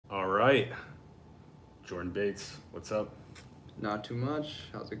right. Jordan Bates, what's up? Not too much.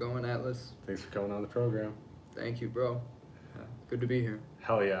 How's it going, Atlas? Thanks for coming on the program. Thank you, bro. Good to be here.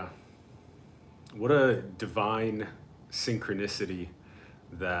 Hell yeah. What a divine synchronicity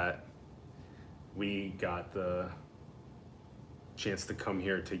that we got the chance to come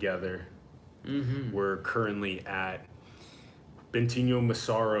here together. Mm-hmm. We're currently at Bentinho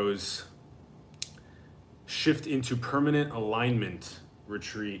Massaro's Shift into Permanent Alignment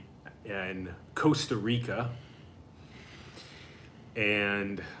retreat in Costa Rica.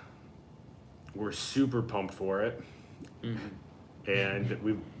 And we're super pumped for it. Mm-hmm. And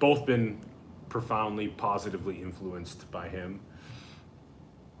we've both been profoundly positively influenced by him.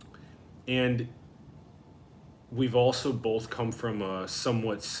 And we've also both come from a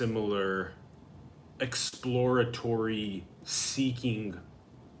somewhat similar exploratory seeking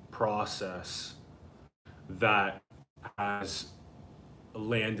process that has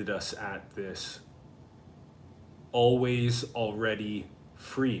landed us at this always already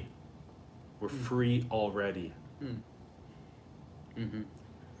free. We're free already. Mm-hmm.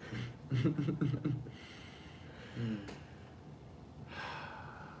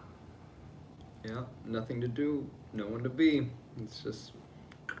 Yeah, nothing to do, no one to be. It's just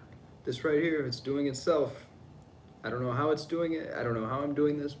this right here, it's doing itself. I don't know how it's doing it. I don't know how I'm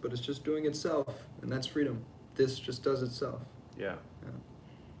doing this, but it's just doing itself. And that's freedom. This just does itself. Yeah.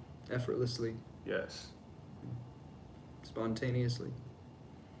 Effortlessly, Yes. spontaneously.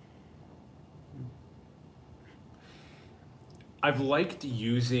 I've liked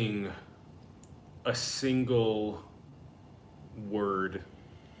using a single word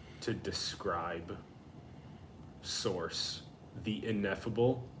to describe source, the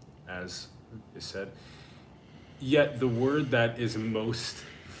ineffable, as is said. Yet the word that is most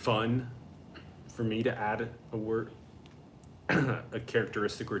fun for me to add a word, a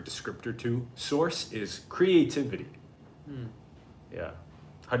characteristic or a descriptor to source is creativity. Yeah.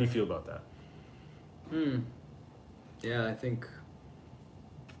 How do you feel about that? Yeah, I think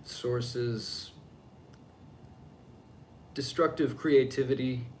sources destructive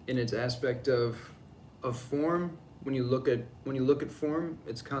creativity in its aspect of form. When you look at form,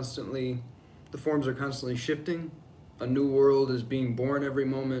 it's constantly, the forms are constantly shifting. A new world is being born every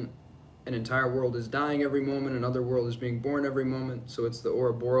moment. An entire world is dying every moment. Another world is being born every moment. So it's the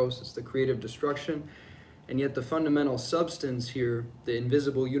Ouroboros, it's the creative destruction. And yet the fundamental substance here, the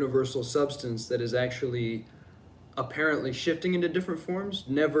invisible universal substance that is actually apparently shifting into different forms,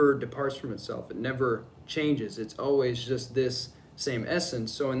 never departs from itself. It never changes. It's always just this same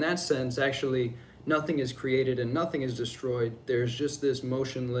essence. So in that sense, actually, nothing is created and nothing is destroyed. There's just this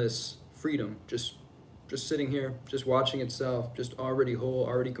motionless freedom, just sitting here, just watching itself, just already whole,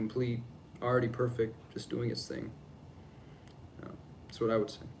 already complete, already perfect, just doing its thing. That's what I would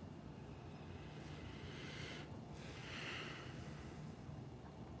say.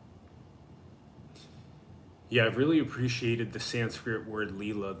 Yeah, I've really appreciated the Sanskrit word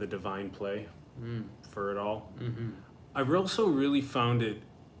lila, the divine play, for it all. Mm-hmm. I've also really found it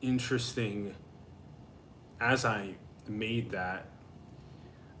interesting as I made that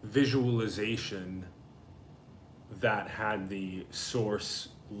visualization that had the source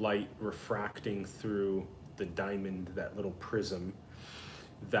light refracting through the diamond, that little prism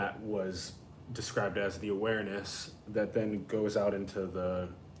that was described as the awareness that then goes out into the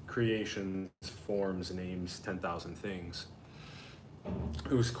creations, forms, names, 10,000 things.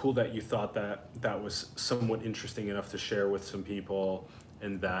 It was cool that you thought that that was somewhat interesting enough to share with some people,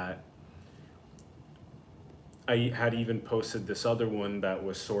 and that I had even posted this other one that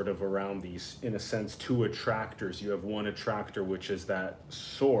was sort of around these, in a sense, two attractors. You have one attractor, which is that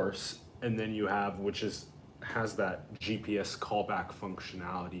source, and then you have, has that GPS callback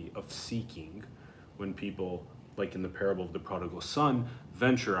functionality of seeking, when people, like in the parable of the prodigal son,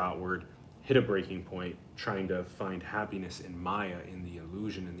 venture outward, hit a breaking point, trying to find happiness in Maya, in the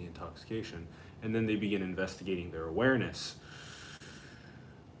illusion and the intoxication, and then they begin investigating their awareness.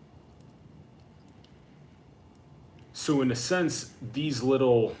 So in a sense, these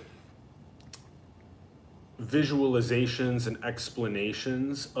little visualizations and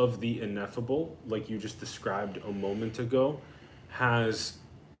explanations of the ineffable, like you just described a moment ago, has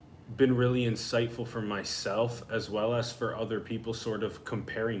been really insightful for myself, as well as for other people, sort of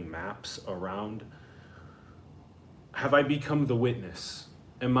comparing maps around. Have I become the witness?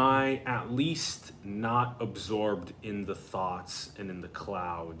 Am I at least not absorbed in the thoughts and in the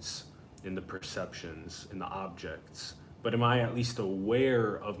clouds, in the perceptions, in the objects? But am I at least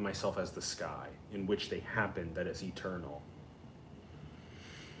aware of myself as the sky in which they happen, that is eternal?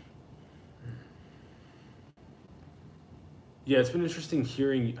 Yeah, it's been interesting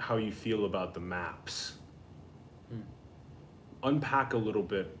hearing how you feel about the maps. Mm. Unpack a little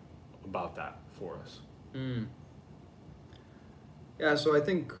bit about that for us. Mm. Yeah, so I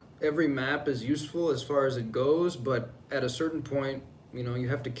think every map is useful as far as it goes, but at a certain point, you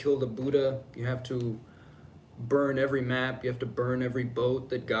have to kill the Buddha. You have to burn every map. You have to burn every boat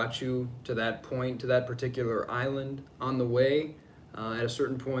that got you to that point, to that particular island on the way. At a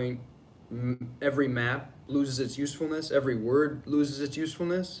certain point, every map loses its usefulness. Every word loses its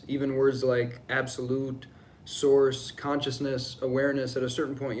usefulness. Even words like absolute, source, consciousness, awareness. At a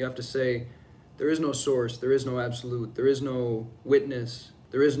certain point, you have to say, there is no source, there is no absolute, there is no witness,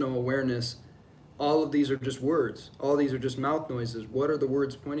 there is no awareness. All of these are just words. All these are just mouth noises. What are the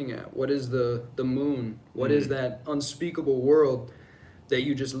words pointing at? What is the moon? What is that unspeakable world that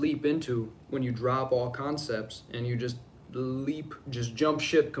you just leap into when you drop all concepts and you just just jump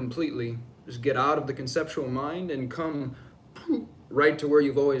ship completely, just get out of the conceptual mind and come right to where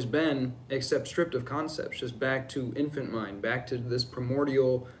you've always been, except stripped of concepts, just back to infant mind, back to this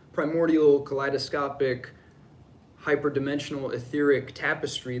primordial, kaleidoscopic, hyperdimensional, etheric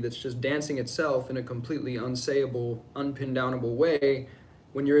tapestry that's just dancing itself in a completely unsayable, unpin downable way.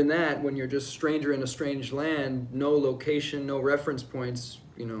 When you're in that, when you're just stranger in a strange land, no location, no reference points,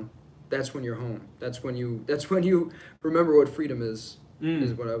 that's when you're home. That's when you remember what freedom is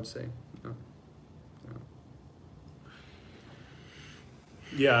what I would say.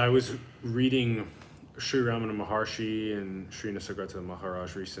 Yeah, I was reading Sri Ramana Maharshi and Sri Nisargadatta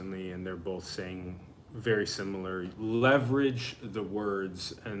Maharaj recently, and they're both saying very similar. Leverage the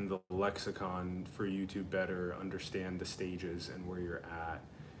words and the lexicon for you to better understand the stages and where you're at.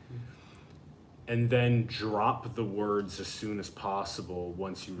 And then drop the words as soon as possible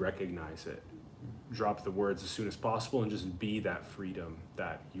once you recognize it. Drop the words as soon as possible and just be that freedom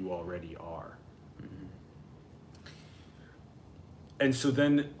that you already are. And so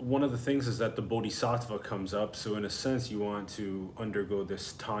then one of the things is that the bodhisattva comes up. So in a sense, you want to undergo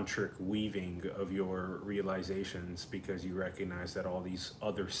this tantric weaving of your realizations because you recognize that all these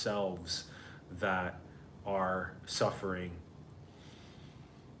other selves that are suffering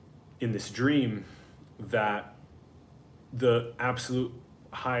in this dream, that the absolute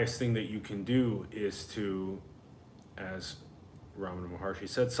highest thing that you can do is to, as Ramana Maharshi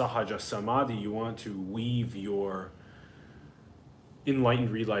said, sahaja samadhi, you want to weave your enlightened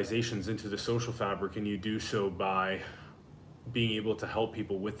realizations into the social fabric, and you do so by being able to help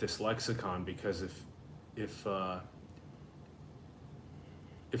people with this lexicon. Because if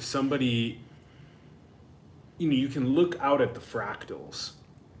somebody, you can look out at the fractals,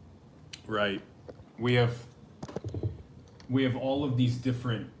 right? We have all of these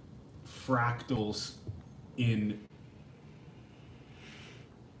different fractals in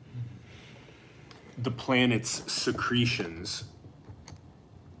the planet's secretions.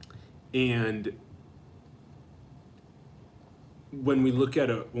 And when we look at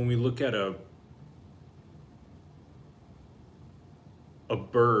a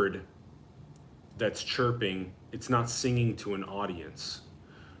bird that's chirping, it's not singing to an audience.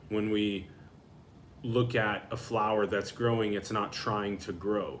 When we look at a flower that's growing, it's not trying to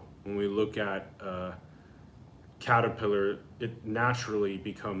grow. When we look at a caterpillar, it naturally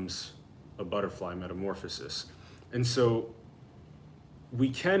becomes a butterfly metamorphosis. And so we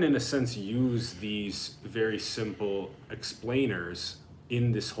can, in a sense, use these very simple explainers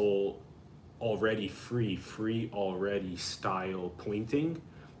in this whole already free already style pointing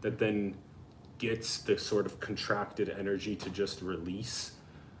that then gets the sort of contracted energy to just release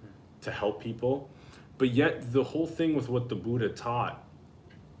to help people. But yet the whole thing with what the Buddha taught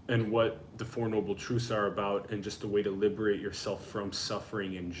and what the Four Noble Truths are about, and just a way to liberate yourself from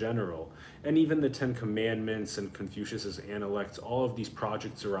suffering in general, and even the Ten Commandments and Confucius's Analects, all of these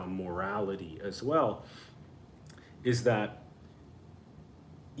projects around morality as well, is that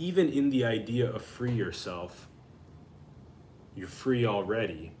even in the idea of free yourself, you're free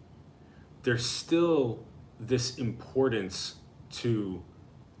already, there's still this importance to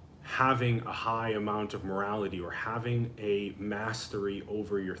having a high amount of morality or having a mastery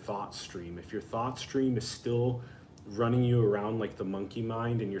over your thought stream. If your thought stream is still running you around like the monkey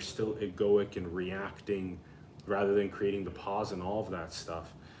mind and you're still egoic and reacting rather than creating the pause and all of that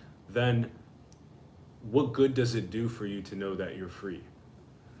stuff, then what good does it do for you to know that you're free?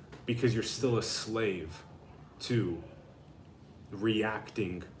 Because you're still a slave to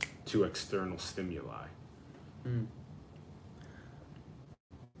reacting to external stimuli.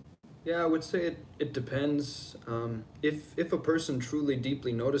 Yeah, I would say it depends. If a person truly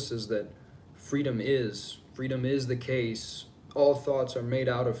deeply notices that freedom is the case, all thoughts are made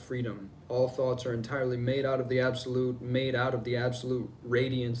out of freedom. All thoughts are entirely made out of the absolute, made out of the absolute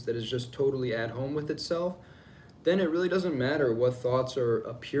radiance that is just totally at home with itself, then it really doesn't matter what thoughts are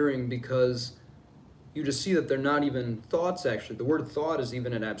appearing, because you just see that they're not even thoughts actually. The word thought is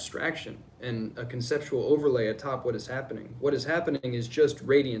even an abstraction and a conceptual overlay atop what is happening. What is happening is just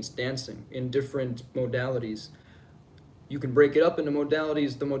radiance dancing in different modalities. You can break it up into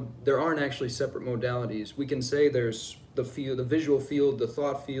modalities. There aren't actually separate modalities. We can say there's the field, the visual field, the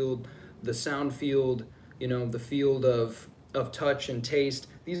thought field, the sound field, the field of touch and taste.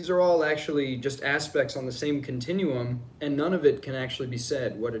 These are all actually just aspects on the same continuum, and none of it can actually be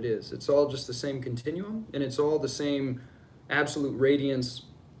said what it is. It's all just the same continuum, and it's all the same absolute radiance,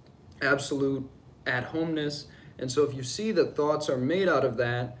 absolute at-homeness. And so if you see that thoughts are made out of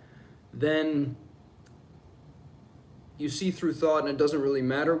that, then you see through thought, and it doesn't really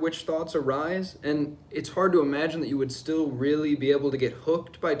matter which thoughts arise. And it's hard to imagine that you would still really be able to get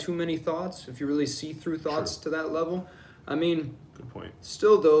hooked by too many thoughts if you really see through thoughts to that level. I mean, good point.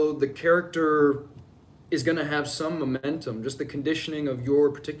 Still though, the character is going to have some momentum. Just the conditioning of your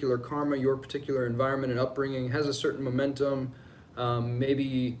particular karma, your particular environment and upbringing has a certain momentum.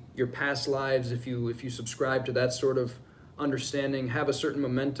 Maybe your past lives, if you subscribe to that sort of understanding, have a certain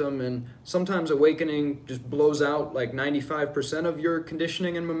momentum, and sometimes awakening just blows out like 95% of your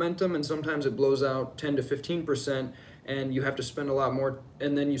conditioning and momentum, and sometimes it blows out 10 to 15%, and you have to spend a lot more,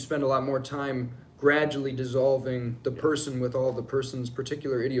 and then you spend a lot more time gradually dissolving the person with all the person's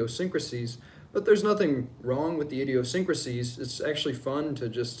particular idiosyncrasies. But there's nothing wrong with the idiosyncrasies. It's actually fun to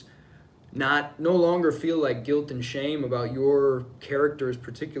just no longer feel like guilt and shame about your character's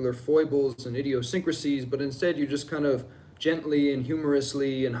particular foibles and idiosyncrasies, but instead you just kind of gently and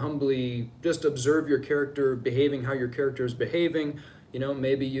humorously and humbly just observe your character behaving how your character is behaving.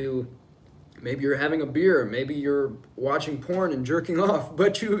 Maybe you're having a beer, maybe you're watching porn and jerking off,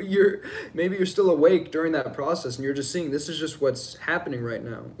 but maybe you're still awake during that process, and you're just seeing this is just what's happening right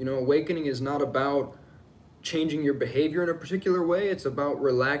now. Awakening is not about changing your behavior in a particular way. It's about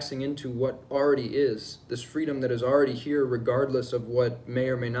relaxing into what already is, this freedom that is already here regardless of what may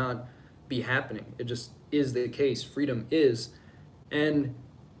or may not be happening. It just is the case. Freedom is. And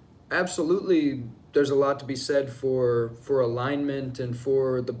absolutely there's a lot to be said for alignment and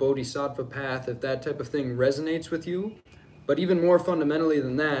for the bodhisattva path, if that type of thing resonates with you. But even more fundamentally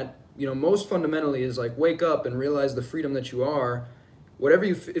than that, most fundamentally is like wake up and realize the freedom that you are.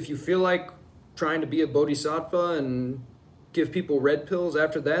 If you feel like trying to be a bodhisattva and give people red pills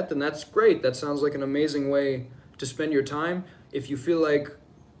after that, then that's great. That sounds like an amazing way to spend your time. If you feel like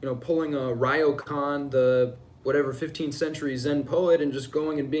pulling a Ryokan, the 15th century Zen poet, and just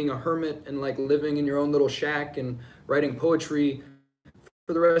going and being a hermit and like living in your own little shack and writing poetry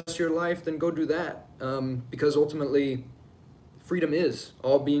for the rest of your life, then go do that. Because ultimately, freedom is.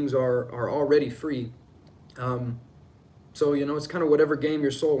 All beings are already free. So, it's kind of whatever game your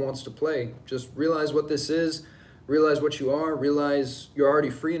soul wants to play. Just realize what this is, realize what you are, realize you're already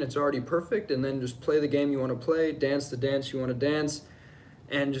free and it's already perfect, and then just play the game you want to play, dance the dance you want to dance,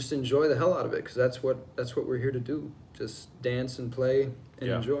 and just enjoy the hell out of it, because that's what we're here to do. Just dance and play and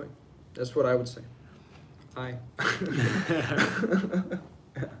enjoy. That's what I would say. Hi.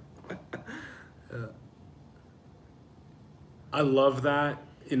 I love that.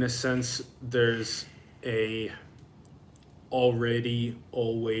 In a sense, there's already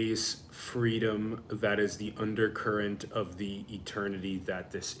always freedom that is the undercurrent of the eternity that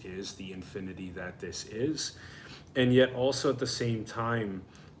this is, the infinity that this is. And yet also at the same time,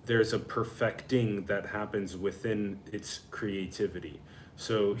 there's a perfecting that happens within its creativity.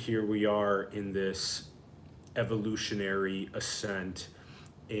 So here we are in this evolutionary ascent,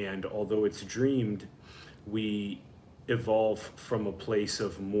 and although it's dreamed, we evolve from a place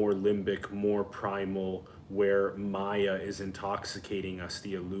of more limbic, more primal, where Maya is intoxicating us,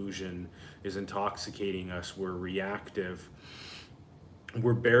 the illusion is intoxicating us, we're reactive,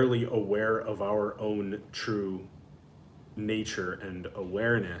 we're barely aware of our own true nature and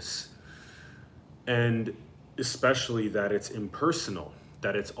awareness, and especially that it's impersonal,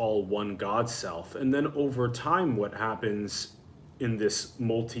 that it's all one God self. And then over time, what happens in this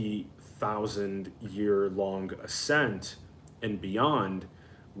multi-thousand year long ascent and beyond,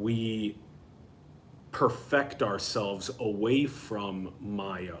 we perfect ourselves away from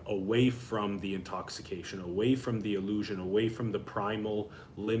Maya, away from the intoxication, away from the illusion, away from the primal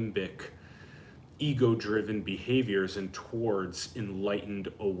limbic ego-driven behaviors, and towards enlightened,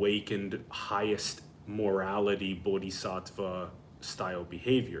 awakened, highest morality bodhisattva style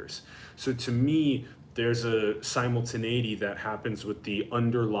behaviors. So to me, there's a simultaneity that happens with the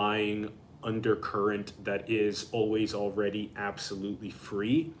underlying undercurrent that is always already absolutely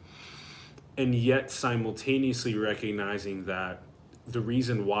free, and yet simultaneously recognizing that the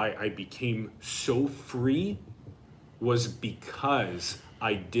reason why I became so free was because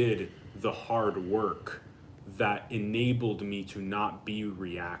I did the hard work that enabled me to not be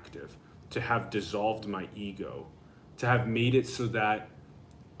reactive, to have dissolved my ego, to have made it so that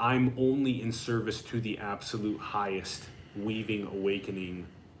I'm only in service to the absolute highest, weaving awakening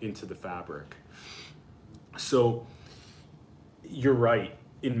into the fabric. So you're right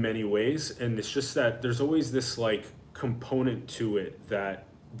in many ways, and it's just that there's always this like component to it that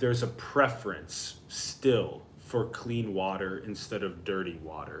there's a preference still for clean water instead of dirty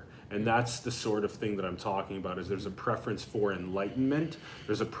water. And that's the sort of thing that I'm talking about, is there's a preference for enlightenment,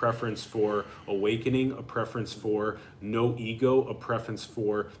 there's a preference for awakening, a preference for no ego, a preference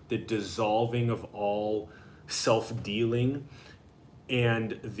for the dissolving of all self-dealing,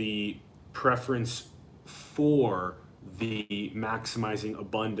 and the preference for the maximizing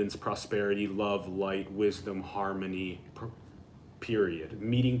abundance, prosperity, love, light, wisdom, harmony, period.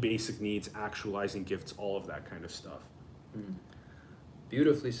 Meeting basic needs, actualizing gifts, all of that kind of stuff.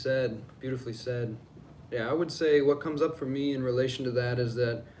 Beautifully said. Beautifully said. Yeah, I would say what comes up for me in relation to that is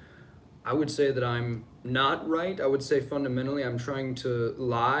that I would say that I'm not right. I would say fundamentally I'm trying to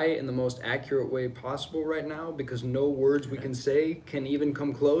lie in the most accurate way possible right now, because no words we can say can even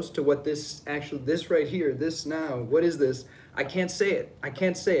come close to what this right here, this now, what is this? I can't say it. I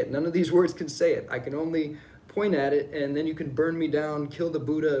can't say it. None of these words can say it. I can only point at it, and then you can burn me down, kill the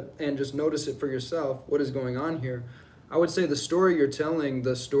Buddha, and just notice it for yourself. What is going on here? I would say the story you're telling,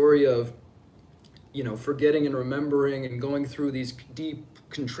 the story of, you know, forgetting and remembering and going through these deep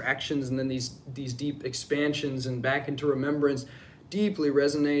contractions and then these deep expansions and back into remembrance, deeply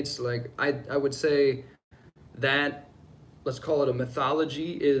resonates. Like I would say that, let's call it a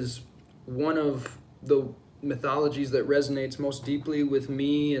mythology, is one of the mythologies that resonates most deeply with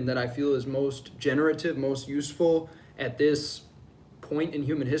me and that I feel is most generative, most useful at this point in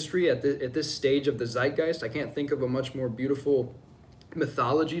human history, at this stage of the zeitgeist. I can't think of a much more beautiful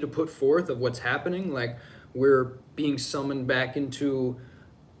mythology to put forth of what's happening. Like, we're being summoned back into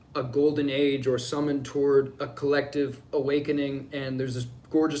a golden age, or summoned toward a collective awakening, and there's this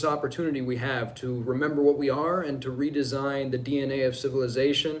gorgeous opportunity we have to remember what we are and to redesign the DNA of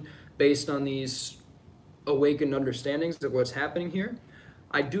civilization based on these awakened understandings of what's happening here.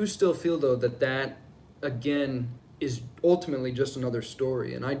 I do still feel, though, that again is ultimately just another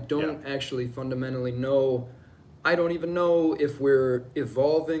story, and I don't actually fundamentally know. I don't even know if we're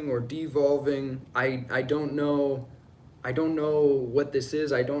evolving or devolving. I don't know. I don't know what this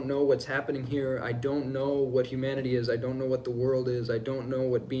is. I don't know what's happening here. I don't know what humanity is. I don't know what the world is. I don't know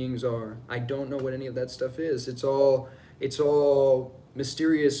what beings are. I don't know what any of that stuff is. It's all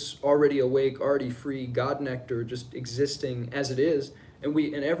mysterious, already awake, already free, God nectar, just existing as it is. And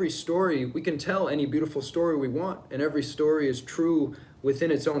in every story, we can tell any beautiful story we want, and every story is true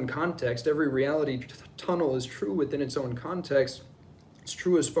within its own context. Every reality tunnel is true within its own context. It's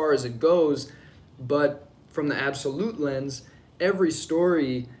true as far as it goes, but from the absolute lens, every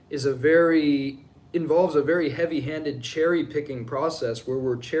story involves a very heavy-handed cherry-picking process, where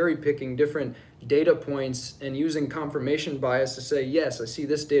we're cherry-picking different data points and using confirmation bias to say, yes, I see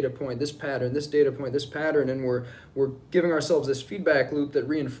this data point, this pattern, this data point, this pattern, and we're giving ourselves this feedback loop that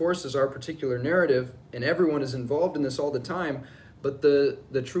reinforces our particular narrative, and everyone is involved in this all the time. But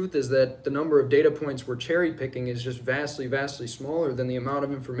the truth is that the number of data points we're cherry picking is just vastly, vastly smaller than the amount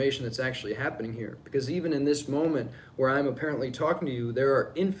of information that's actually happening here. Because even in this moment where I'm apparently talking to you, there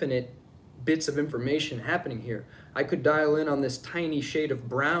are infinite bits of information happening here. I could dial in on this tiny shade of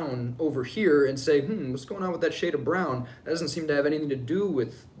brown over here and say, what's going on with that shade of brown? That doesn't seem to have anything to do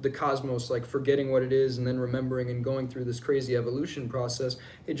with the cosmos, like forgetting what it is and then remembering and going through this crazy evolution process.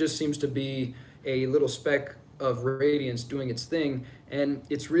 It just seems to be a little speck of radiance doing its thing, and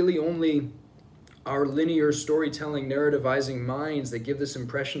it's really only our linear storytelling narrativizing minds that give this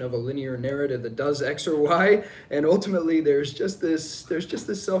impression of a linear narrative that does X or Y, and ultimately there's just this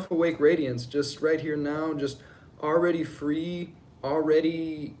self-awake radiance just right here now, just already free,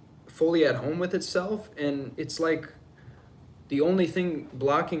 already fully at home with itself. And it's like the only thing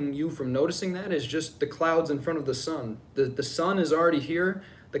blocking you from noticing that is just the clouds in front of the sun. The sun is already here.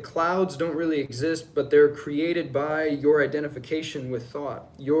 The clouds don't really exist, but they're created by your identification with thought.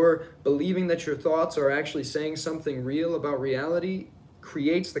 Your believing that your thoughts are actually saying something real about reality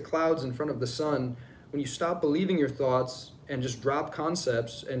creates the clouds in front of the sun. When you stop believing your thoughts and just drop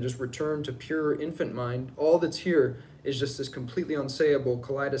concepts and just return to pure infant mind, all that's here is just this completely unsayable,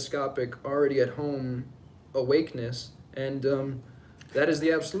 kaleidoscopic, already at home awakeness. And That is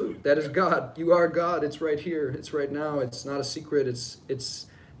the absolute. That is God. You are God. It's right here. It's right now. It's not a secret. It's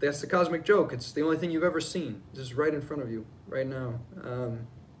that's the cosmic joke. It's the only thing you've ever seen. It's just right in front of you, right now.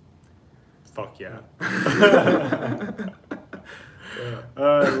 Fuck yeah. Yeah.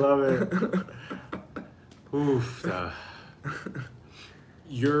 I love it. Oof.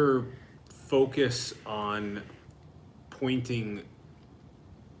 Your focus on pointing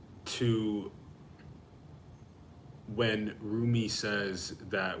to when Rumi says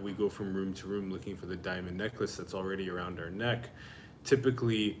that we go from room to room looking for the diamond necklace that's already around our neck,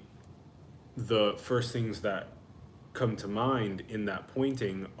 typically the first things that come to mind in that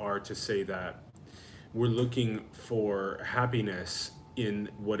pointing are to say that we're looking for happiness in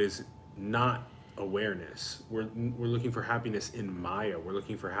what is not awareness. We're looking for happiness in Maya. We're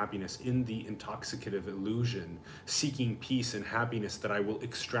looking for happiness in the intoxicative illusion, seeking peace and happiness that I will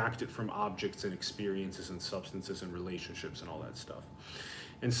extract it from objects and experiences and substances and relationships and all that stuff.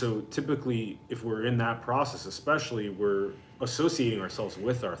 And so typically, if we're in that process, especially, we're associating ourselves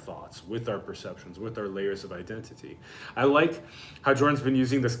with our thoughts, with our perceptions, with our layers of identity. I like how Jordan's been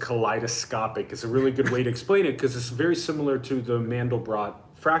using this kaleidoscopic. It's a really good way to explain it because it's very similar to the Mandelbrot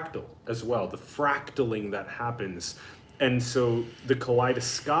fractal as well, the fractaling that happens. And so the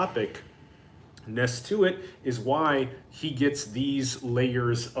kaleidoscopicness to it is why he gets these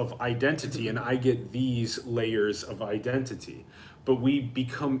layers of identity and I get these layers of identity. But we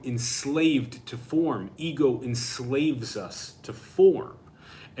become enslaved to form. Ego enslaves us to form.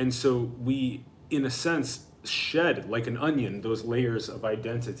 And so we, in a sense, shed like an onion those layers of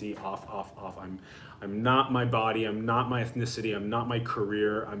identity off. I'm not my body, I'm not my ethnicity, I'm not my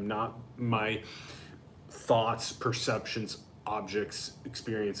career, I'm not my thoughts, perceptions, objects,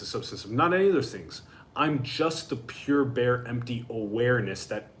 experiences, substances, I'm not any of those things. I'm just the pure, bare, empty awareness,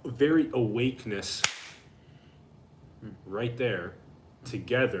 that very awakeness right there,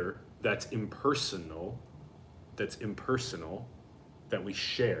 together, that's impersonal, that we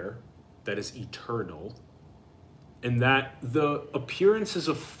share, that is eternal, and that the appearances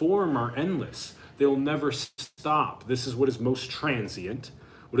of form are endless. They'll never stop. This is what is most transient.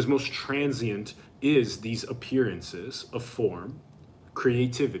 What is most transient is these appearances of form,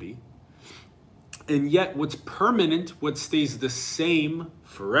 creativity. And yet what's permanent, what stays the same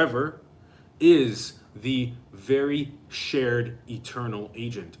forever, is the very shared eternal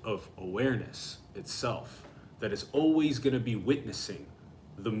agent of awareness itself that is always going to be witnessing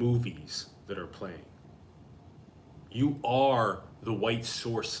the movies that are playing. You are the white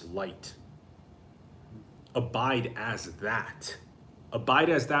source light. Abide as that. Abide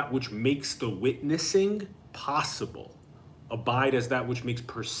as that which makes the witnessing possible. Abide as that which makes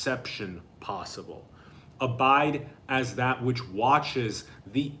perception possible. Abide as that which watches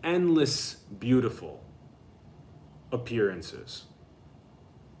the endless beautiful appearances.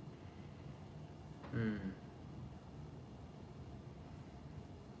 Yeah,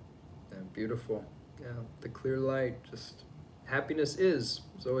 beautiful. Yeah, the clear light, just happiness is.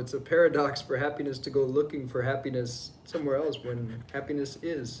 So it's a paradox for happiness to go looking for happiness somewhere else when happiness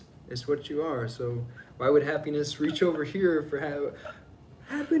is. It's what you are. So why would happiness reach over here for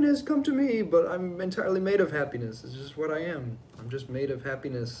happiness come to me? But I'm entirely made of happiness. It's just what I am. I'm just made of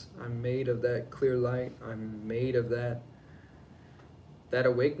happiness. I'm made of that clear light. I'm made of that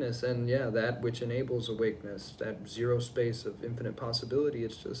awakeness, and yeah, that which enables awakeness, that zero space of infinite possibility.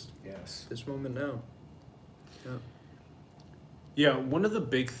 It's just this moment now. Yeah. Yeah, one of the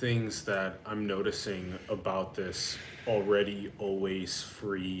big things that I'm noticing about this already always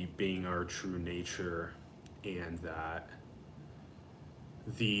free being our true nature, and that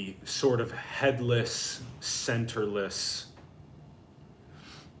the sort of headless, centerless,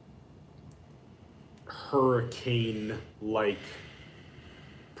 hurricane-like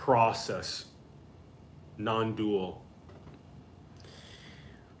process, non-dual,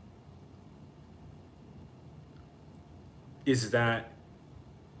 is that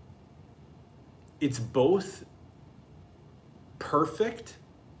it's both perfect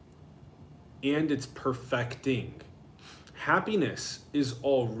and it's perfecting. Happiness is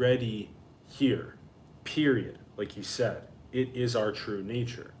already here, period. Like you said, it is our true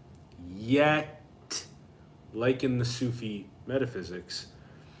nature. Yet, like in the Sufi metaphysics,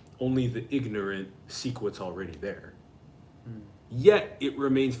 only the ignorant seek what's already there. Yet, it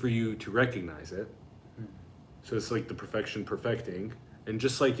remains for you to recognize it. So it's like the perfection perfecting. And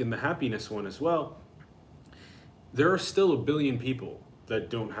just like in the happiness one as well, there are still a billion people that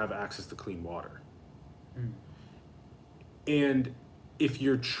don't have access to clean water. And if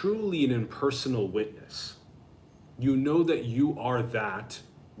you're truly an impersonal witness, you know that you are that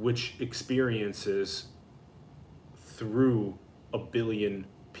which experiences through a billion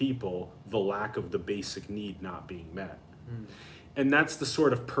people the lack of the basic need not being met. And that's the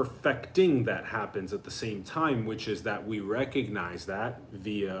sort of perfecting that happens at the same time, which is that we recognize that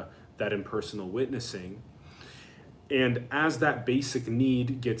via that impersonal witnessing. And as that basic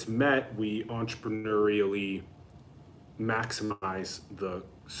need gets met, we entrepreneurially maximize the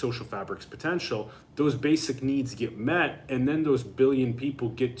social fabric's potential. Those basic needs get met, and then those billion people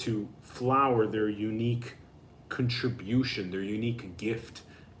get to flower their unique contribution, their unique gift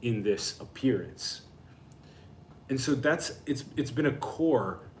in this appearance. And so it's been a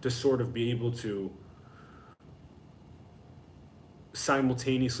core to sort of be able to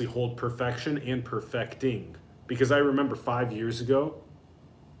simultaneously hold perfection and perfecting. Because I remember 5 years ago,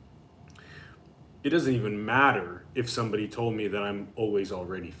 it doesn't even matter if somebody told me that I'm always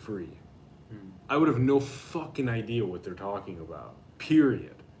already free. I would have no fucking idea what they're talking about,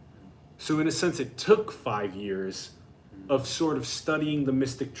 period. So in a sense, it took 5 years of sort of studying the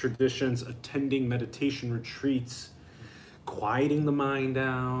mystic traditions, attending meditation retreats, quieting the mind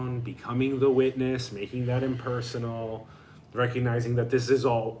down, becoming the witness, making that impersonal, recognizing that this is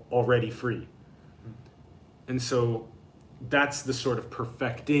all already free. And so that's the sort of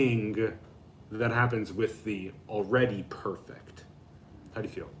perfecting that happens with the already perfect. How do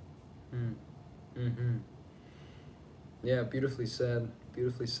you feel? Mm-hmm. Yeah, beautifully said.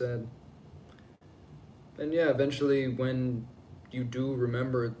 Beautifully said. And yeah, eventually when you do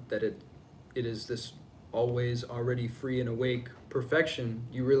remember that it is this always already free and awake perfection,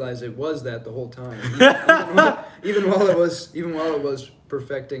 you realize it was that the whole time. Even while it was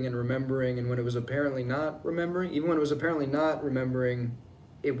perfecting and remembering, and when it was apparently not remembering, even when it was apparently not remembering,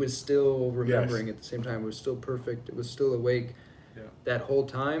 it was still remembering. Yes. At the same time. It was still perfect. It was still awake. Yeah. That whole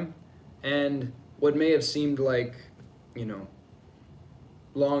time. And what may have seemed like,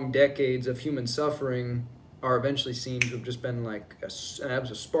 long decades of human suffering are eventually seen to have just been like a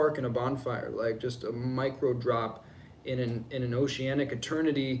spark in a bonfire, like just a micro drop in an oceanic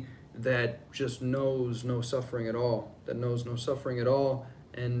eternity that just knows no suffering at all,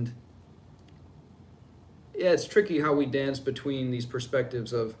 And yeah, it's tricky how we dance between these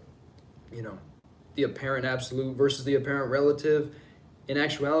perspectives of, the apparent absolute versus the apparent relative. In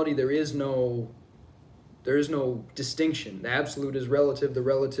actuality, there is no distinction. The absolute is relative, the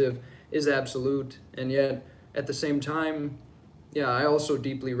relative is absolute, and yet at the same time, yeah, I also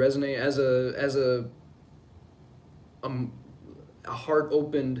deeply resonate as a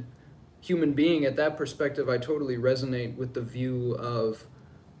heart-opened human being. At that perspective, I totally resonate with the view of,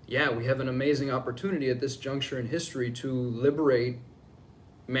 yeah, we have an amazing opportunity at this juncture in history to liberate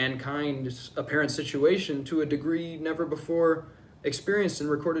mankind's apparent situation to a degree never before experienced in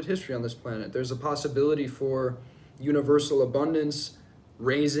recorded history on this planet. There's a possibility for universal abundance,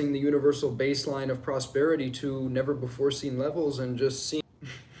 raising the universal baseline of prosperity to never before seen levels, and just seeing.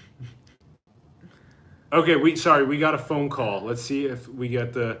 Okay, we got a phone call. Let's see if we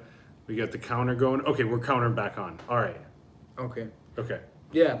got the counter going. Okay, we're countering back on. All right. Okay.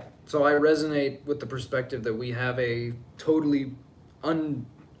 Yeah. So I resonate with the perspective that we have a totally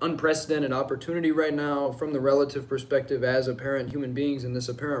unprecedented opportunity right now from the relative perspective as apparent human beings in this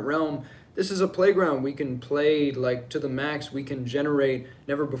apparent realm. This is a playground. We can play like to the max. We can generate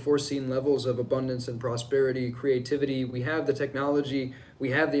never before seen levels of abundance and prosperity, creativity. We have the technology.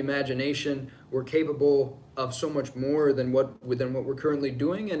 We have the imagination. We're capable of so much more than what we're currently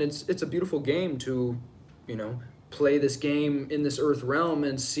doing. And it's a beautiful game to, play this game in this earth realm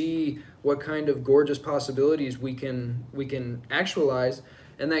and see what kind of gorgeous possibilities we can actualize.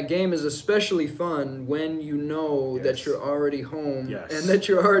 And that game is especially fun when you know Yes. that you're already home Yes. and that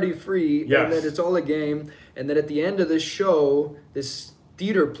you're already free Yes. and that it's all a game, and that at the end of this show, this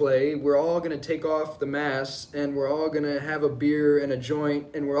theater play, we're all going to take off the masks and we're all going to have a beer and a joint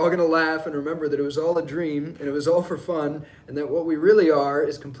and we're all going to laugh and remember that it was all a dream and it was all for fun, and that what we really are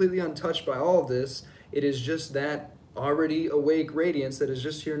is completely untouched by all of this. It is just that already awake radiance that is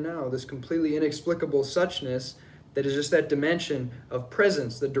just here now, this completely inexplicable suchness that is just that dimension of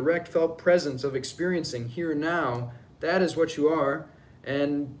presence, the direct felt presence of experiencing here now. That is what you are.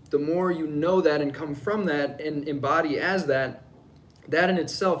 And the more you know that and come from that and embody as that in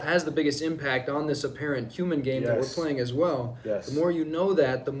itself has the biggest impact on this apparent human game that we're playing as well. Yes. The more you know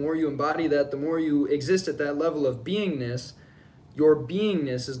that, the more you embody that, the more you exist at that level of beingness. Your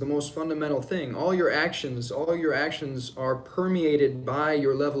beingness is the most fundamental thing. All your actions are permeated by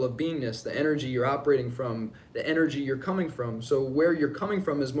your level of beingness, the energy you're operating from, the energy you're coming from. So where you're coming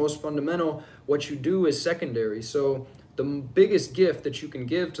from is most fundamental. What you do is secondary. So the biggest gift that you can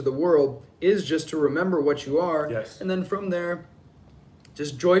give to the world is just to remember what you are. Yes. And then from there,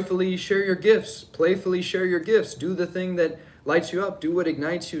 just joyfully share your gifts, playfully share your gifts. Do the thing that lights you up, do what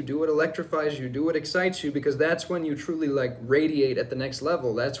ignites you, do what electrifies you, do what excites you, because that's when you truly like radiate at the next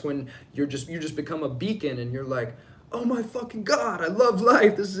level. That's when you just become a beacon, and you're like, oh my fucking God, I love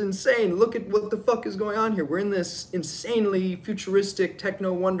life. This is insane. Look at what the fuck is going on here. We're in this insanely futuristic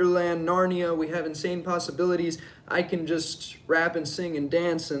techno wonderland, Narnia. We have insane possibilities. I can just rap and sing and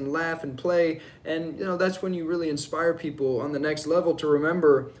dance and laugh and play. And, you know, that's when you really inspire people on the next level to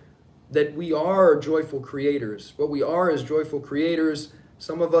remember that we are joyful creators. What we are is joyful creators.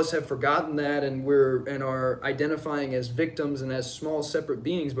 Some of us have forgotten that, and are identifying as victims and as small separate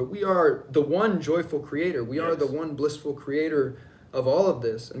beings, but we are the one joyful creator. We are the one blissful creator of all of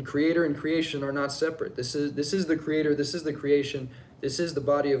this. And creator and creation are not separate. This is the creator, this is the creation, this is the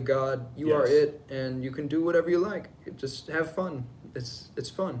body of God. You are it, and you can do whatever you like. Just have fun. It's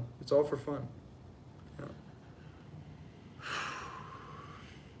fun. It's all for fun. Yeah.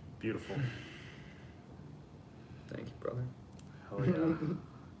 Beautiful. Thank you, brother. Hell yeah.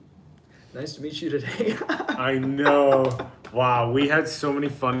 Nice to meet you today. I know. Wow, we had so many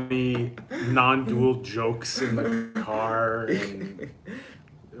funny non-dual jokes in the car, and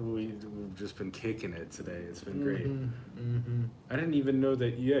we've just been kicking it today. It's been great. I didn't even know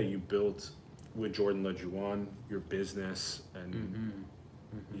that, you built with Jordan led you on your business, and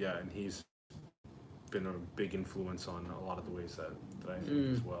and he's been a big influence on a lot of the ways that I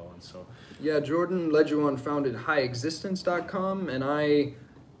think as well. And so Jordan Lejuan founded highexistence.com, and I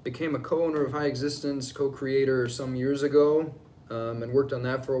became a co-owner of High Existence, co-creator some years ago, and worked on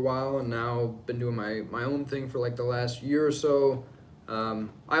that for a while, and now been doing my own thing for like the last year or so.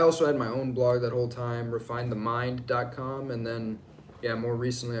 I also had my own blog that whole time, refinethemind.com, and then more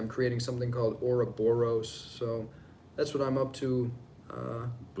recently I'm creating something called Ouroboros. So that's what I'm up to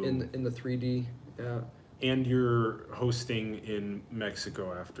in the 3D. Yeah. And you're hosting in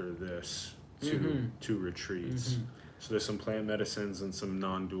Mexico after this two retreats. So there's some plant medicines and some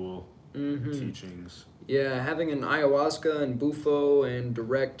non-dual teachings. Yeah, having an ayahuasca and bufo and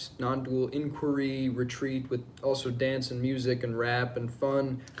direct non-dual inquiry retreat with also dance and music and rap and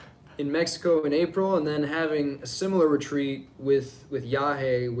fun in Mexico in April, and then having a similar retreat with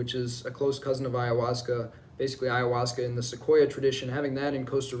Yahe, which is a close cousin of ayahuasca, basically ayahuasca in the Sequoia tradition, having that in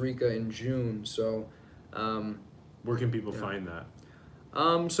Costa Rica in June. So where can people find that?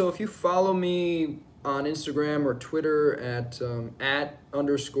 So if you follow me on Instagram or Twitter at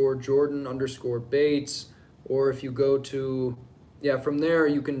 @_Jordan_Bates, or if you go to, from there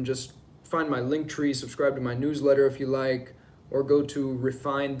you can just find my link tree, subscribe to my newsletter if you like, or go to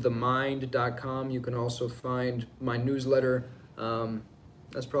refinethemind.com. You can also find my newsletter.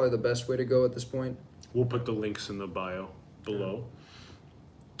 That's probably the best way to go at this point. We'll put the links in the bio below.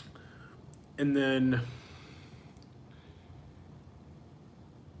 And then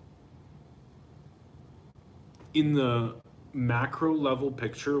in the macro level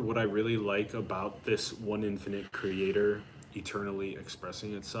picture, what I really like about this one infinite creator eternally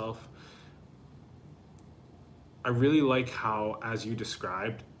expressing itself, I really like how, as you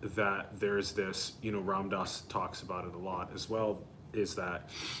described, that there's this, Ram Dass talks about it a lot as well, is that,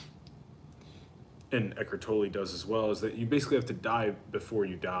 and Eckhart Tolle does as well, is that you basically have to die before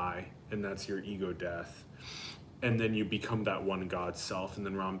you die, and that's your ego death. And then you become that one God self. And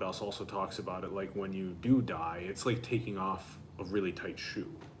then Ram Dass also talks about it like when you do die, it's like taking off a really tight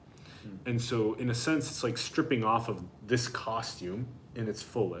shoe. And so in a sense, it's like stripping off of this costume in its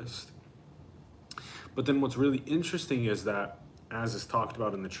fullest. But then what's really interesting is that, as is talked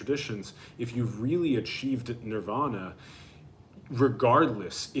about in the traditions, if you've really achieved nirvana,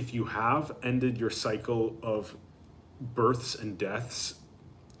 regardless if you have ended your cycle of births and deaths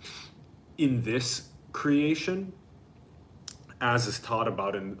in this creation, as is taught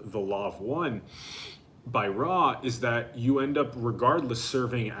about in the Law of One by Ra, is that you end up regardless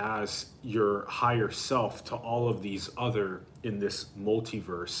serving as your higher self to all of these other, in this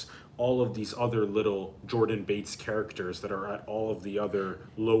multiverse, all of these other little Jordan Bates characters that are at all of the other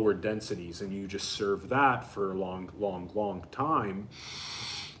lower densities, and you just serve that for a long time.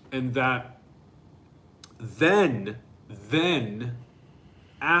 And that then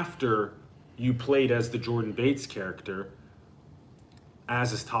after you played as the Jordan Bates character,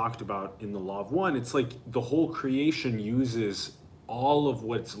 as is talked about in the Law of One, it's like the whole creation uses all of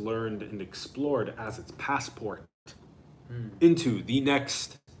what's learned and explored as its passport into the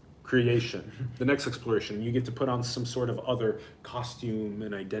next creation, the next exploration. You get to put on some sort of other costume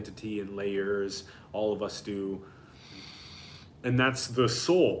and identity and layers. All of us do. And that's the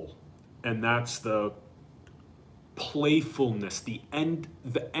soul. And that's the playfulness, the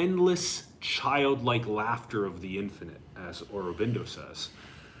endless childlike laughter of the infinite, as Aurobindo says.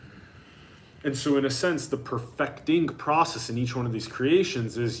 And so in a sense, the perfecting process in each one of these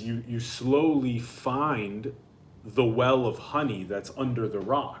creations is you slowly find the well of honey that's under the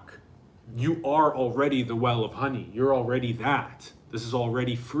rock. You are already the well of honey. You're already that. This is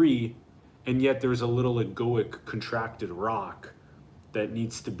already free. And yet there's a little egoic, contracted rock that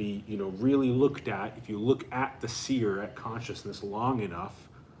needs to be, really looked at. If you look at the seer, at consciousness long enough,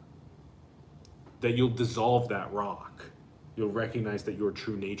 that you'll dissolve that rock. You'll recognize that your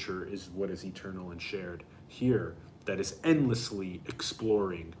true nature is what is eternal and shared here, that is endlessly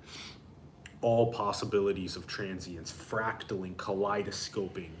exploring all possibilities of transience, fractaling,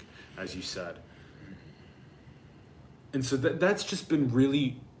 kaleidoscoping, as you said. And so that's just been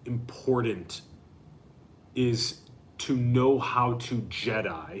really important, is to know how to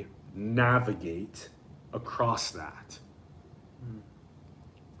Jedi navigate across that.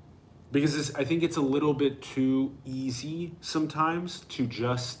 Because I think it's a little bit too easy sometimes to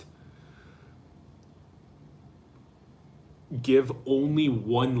just give only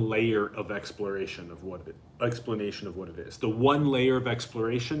one layer of explanation of what it is. The one layer of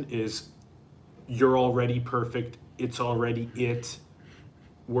exploration is you're already perfect, it's already it,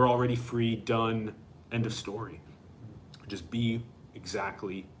 we're already free, done, end of story. Just be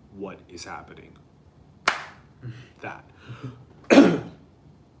exactly what is happening. That.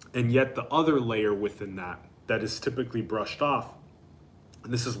 And yet the other layer within that is typically brushed off,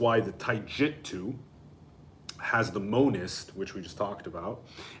 and this is why the Taijutsu has the monist, which we just talked about,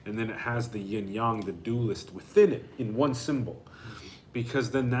 and then it has the yin-yang, the dualist within it in one symbol,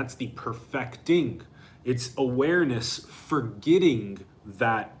 because then that's the perfecting. It's awareness forgetting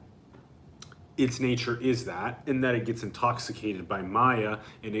that its nature is that, and that it gets intoxicated by Maya,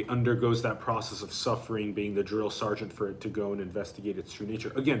 and it undergoes that process of suffering, being the drill sergeant for it to go and investigate its true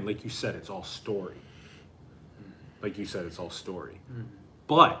nature. Again, like you said, it's all story.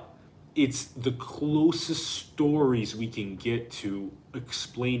 But it's the closest stories we can get to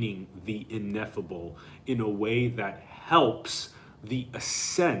explaining the ineffable in a way that helps the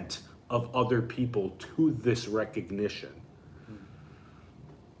ascent of other people to this recognition.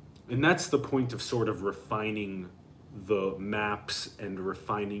 And that's the point of sort of refining the maps and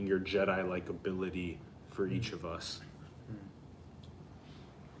refining your Jedi-like ability for each of us.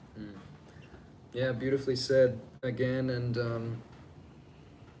 Yeah, beautifully said again. And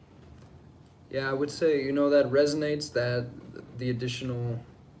yeah, I would say, that resonates, that the additional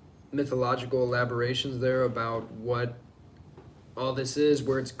mythological elaborations there about what all this is,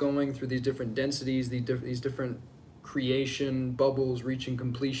 where it's going through these different densities, these different creation bubbles reaching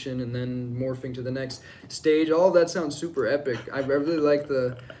completion and then morphing to the next stage. All that sounds super epic. I really like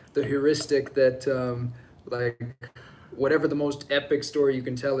the heuristic that like whatever the most epic story you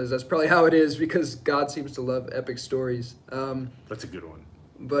can tell is, that's probably how it is, because God seems to love epic stories. That's a good one.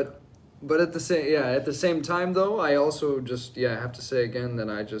 But at the same time though, I also just have to say again that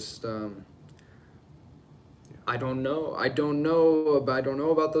I just I don't know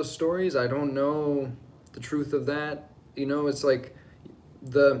about those stories. I don't know the truth of that. It's like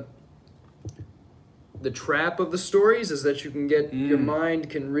the trap of the stories is that you can get your mind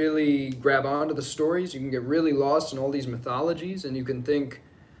can really grab onto the stories. You can get really lost in all these mythologies, and you can think,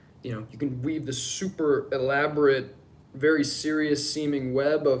 you can weave the super elaborate, very serious seeming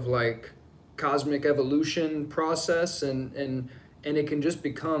web of like cosmic evolution process, and it can just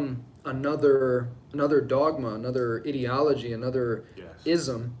become another dogma, another ideology, another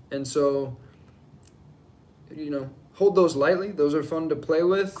ism. And so hold those lightly. Those are fun to play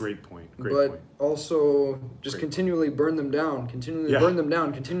with. Great point. Also just continually burn them down.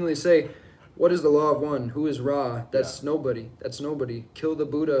 Continually say, what is the law of one? Who is Ra? That's nobody. Kill the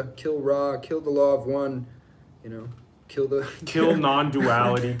Buddha. Kill Ra. Kill the law of one. Kill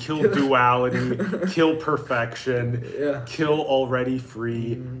non-duality. Kill duality. Kill perfection. Yeah. Kill already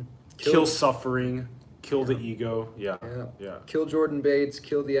free. Mm-hmm. Kill suffering. Kill the ego. Yeah. Kill Jordan Bates.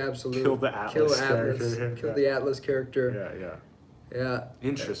 Kill the absolute. Kill the Atlas character. Kill the Atlas character. Yeah.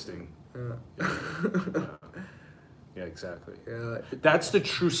 Interesting. Yeah. Yeah, exactly. Yeah. That's the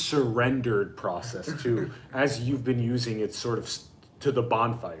true surrendered process too. As you've been using it sort of to the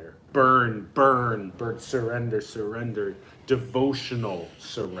bonfire. Burn, surrender. Devotional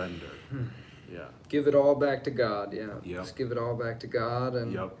surrender. Yeah. Give it all back to God. Yeah. Yep. Just give it all back to God.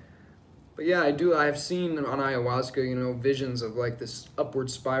 And Yep. But yeah, I've seen on ayahuasca, visions of like this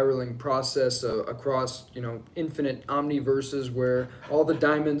upward spiraling process across, infinite omniverses where all the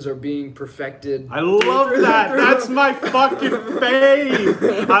diamonds are being perfected. I love that. That's my fucking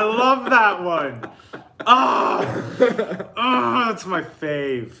fave. I love that one. That's my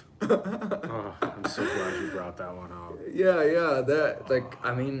fave. Oh, I'm so glad you brought that one up. Yeah, that, like,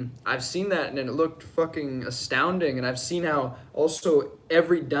 I mean, I've seen that and it looked fucking astounding, and I've seen how also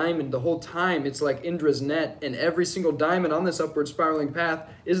every diamond, the whole time, it's like Indra's net, and every single diamond on this upward spiraling path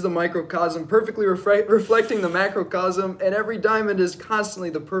is the microcosm, perfectly reflecting the macrocosm, and every diamond is constantly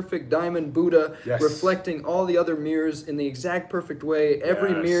the perfect diamond Buddha, Yes. reflecting all the other mirrors in the exact perfect way,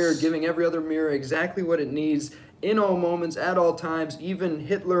 every Yes. mirror giving every other mirror exactly what it needs, in all moments, at all times, even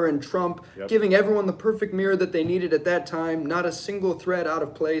Hitler and Trump, Yep. giving everyone the perfect mirror that they needed at that time, not a single thread out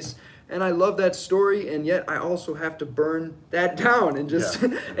of place. And I love that story, and yet I also have to burn that down and just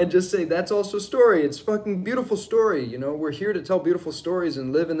Yeah. and just say that's also story. It's fucking beautiful story. You know, we're here to tell beautiful stories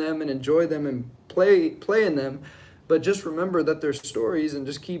and live in them and enjoy them and play in them. But just remember that they're stories, and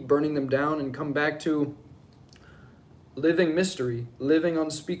just keep burning them down and come back to living mystery, living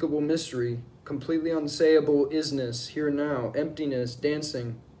unspeakable mystery, completely unsayable isness, here now, emptiness,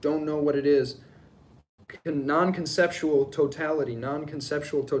 dancing, don't know what it is. Non-conceptual totality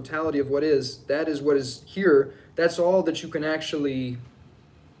of what is, that is what is here. That's all that you can actually,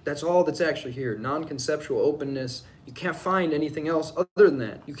 that's all that's actually here. Non-conceptual openness. You can't find anything else other than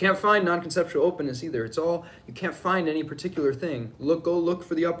that. You can't find non-conceptual openness either. It's all, you can't find any particular thing. Go look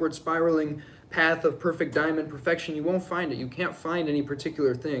for the upward spiraling path of perfect diamond perfection. You won't find it. You can't find any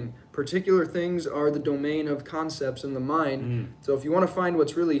particular thing. Particular things are the domain of concepts in the mind. So if you want to find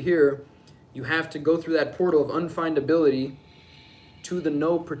what's really here, you have to go through that portal of unfindability to the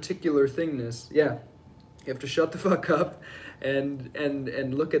no particular thingness. Yeah. You have to shut the fuck up and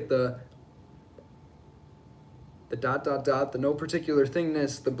look at the the no particular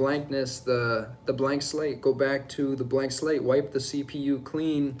thingness, the blankness, the blank slate. Go back to the blank slate, wipe the CPU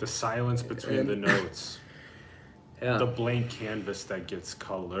clean. The silence between the notes. Yeah. The blank canvas that gets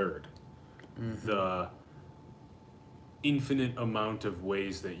colored. The infinite amount of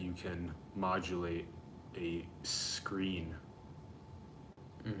ways that you can modulate a screen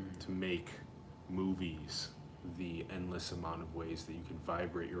to make movies. The endless amount of ways that you can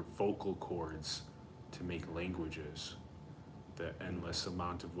vibrate your vocal cords to make languages, the endless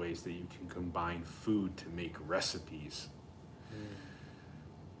amount of ways that you can combine food to make recipes.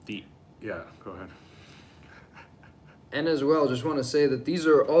 Go ahead. And as well, just want to say that these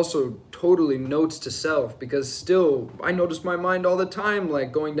are also totally notes to self, because still, I notice my mind all the time,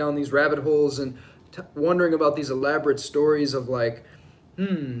 like going down these rabbit holes and wondering about these elaborate stories of like,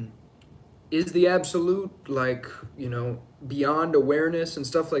 is the absolute, like, you know, beyond awareness and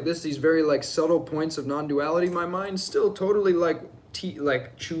stuff like this, these very like subtle points of non-duality, my mind still totally like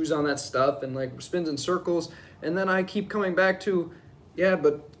chews on that stuff and like spins in circles, and then I keep coming back to, yeah,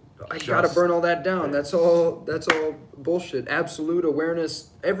 but I gotta burn all that down. That's all bullshit. Absolute awareness,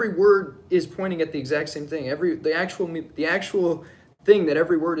 every word is pointing at the exact same thing. The actual thing that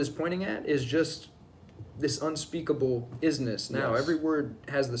every word is pointing at is just this unspeakable isness. Now, every word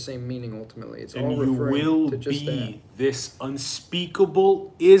has the same meaning ultimately. It's all referring to just that. And you will be this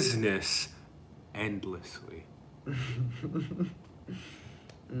unspeakable isness endlessly.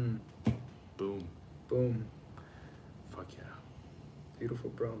 Boom. Boom. Fuck yeah. Beautiful,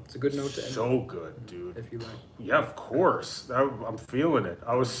 bro. It's a good note to end. So good, dude. If you like. Yeah, of course. I'm feeling it.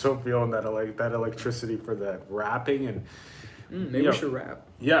 I was so feeling that electricity for that rapping and. Maybe we should rap.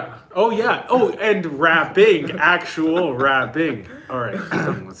 Yeah. Oh yeah. Oh, and rapping, actual rapping. All right.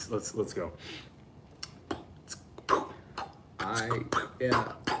 Let's go.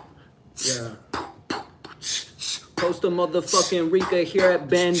 Yeah. Costa motherfucking Rica here at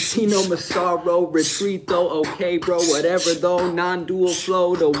Bantino Massaro Retreat though, okay bro, whatever though, non-dual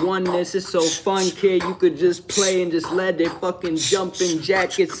flow, the oneness is so fun kid, you could just play and just let it fucking jump and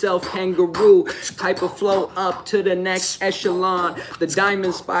jack itself, kangaroo type of flow up to the next echelon, the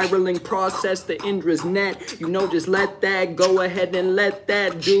diamond spiraling process, the Indra's net, you know, just let that go ahead and let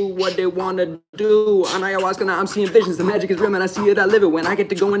that do what they wanna do. On ayahuasca now I'm seeing visions, the magic is real man, I see it, I live it, when I get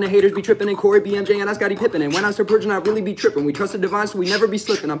to go in the haters be tripping and Corey, BMJ and I Scottie Pippen, and when I start purging I really be tripping. We trust the divine, so we never be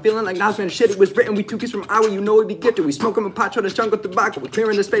slipping. I'm feeling like Nas, man, shit, it was written. We 2 keys from Iowa, you know it be gifted. We smoke 'em a pot, try to chunk with tobacco. We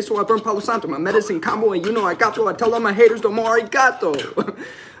clearing the space, so I burn Palo Santo. My medicine combo, and you know I got flow. I tell all my haters, don't more arigato.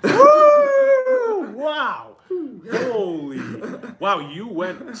 Woo! Wow. Holy. Wow, you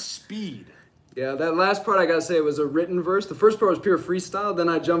went speed. Yeah, that last part I gotta say was a written verse. The first part was pure freestyle. Then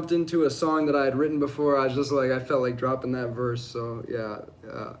I jumped into a song that I had written before. I was just like, I felt like dropping that verse. So yeah.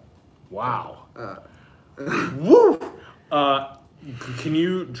 Wow. Woo! Can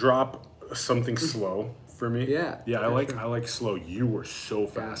you drop something slow for me? Yeah. Yeah, I like slow. You were so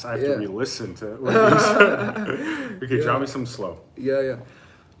fast. I have to re-listen to what you said. Okay, drop me some slow. Yeah.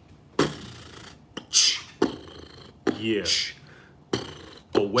 Yeah.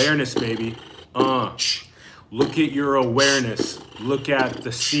 Awareness, baby. Look at your awareness. Look at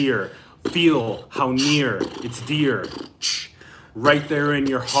the seer. Feel how near it's dear. Right there in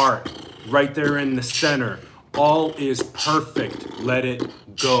your heart. Right there in the center. All is perfect. Let it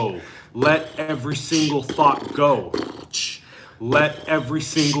go. Let every single thought go. Let every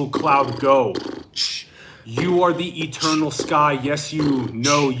single cloud go. You are the eternal sky. Yes, you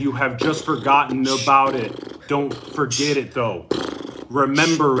know you have just forgotten about it. Don't forget it though.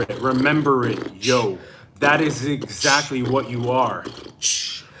 Remember it, yo. That is exactly what you are.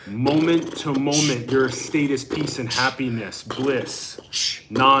 Moment to moment, your state is peace and happiness, bliss,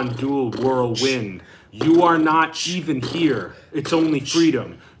 non-dual whirlwind. You are not even here. It's only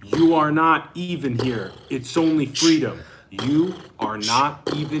freedom. You are not even here. It's only freedom. You are not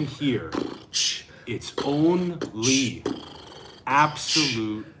even here. It's only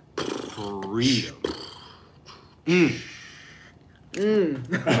absolute freedom.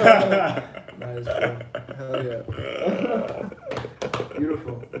 Nice, bro. Hell yeah.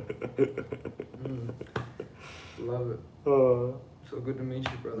 Beautiful. Love it. So good to meet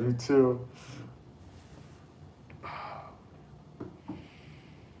you, brother. You too.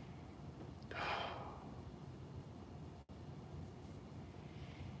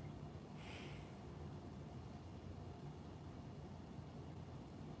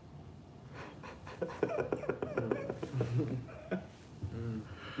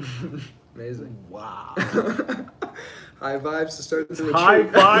 Amazing. Wow. High vibes to start the retreat. High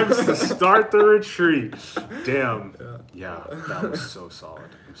vibes to start the retreat. Damn. Yeah, that was so solid.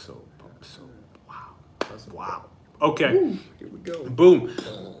 I'm so pumped. So wow. Awesome. Wow. Okay. Woo, here we go. Boom.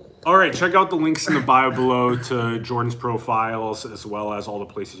 All right, check out the links in the bio below to Jordan's profiles, as well as all the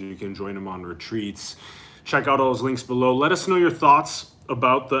places you can join him on retreats. Check out all those links below. Let us know your thoughts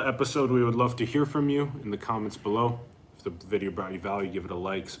about the episode. We would love to hear from you in the comments below. If the video brought you value, give it a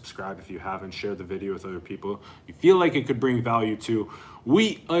like, subscribe if you haven't, share the video with other people you feel like it could bring value to.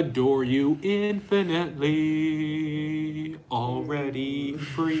 We adore you infinitely, already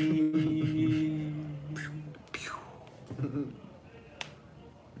free.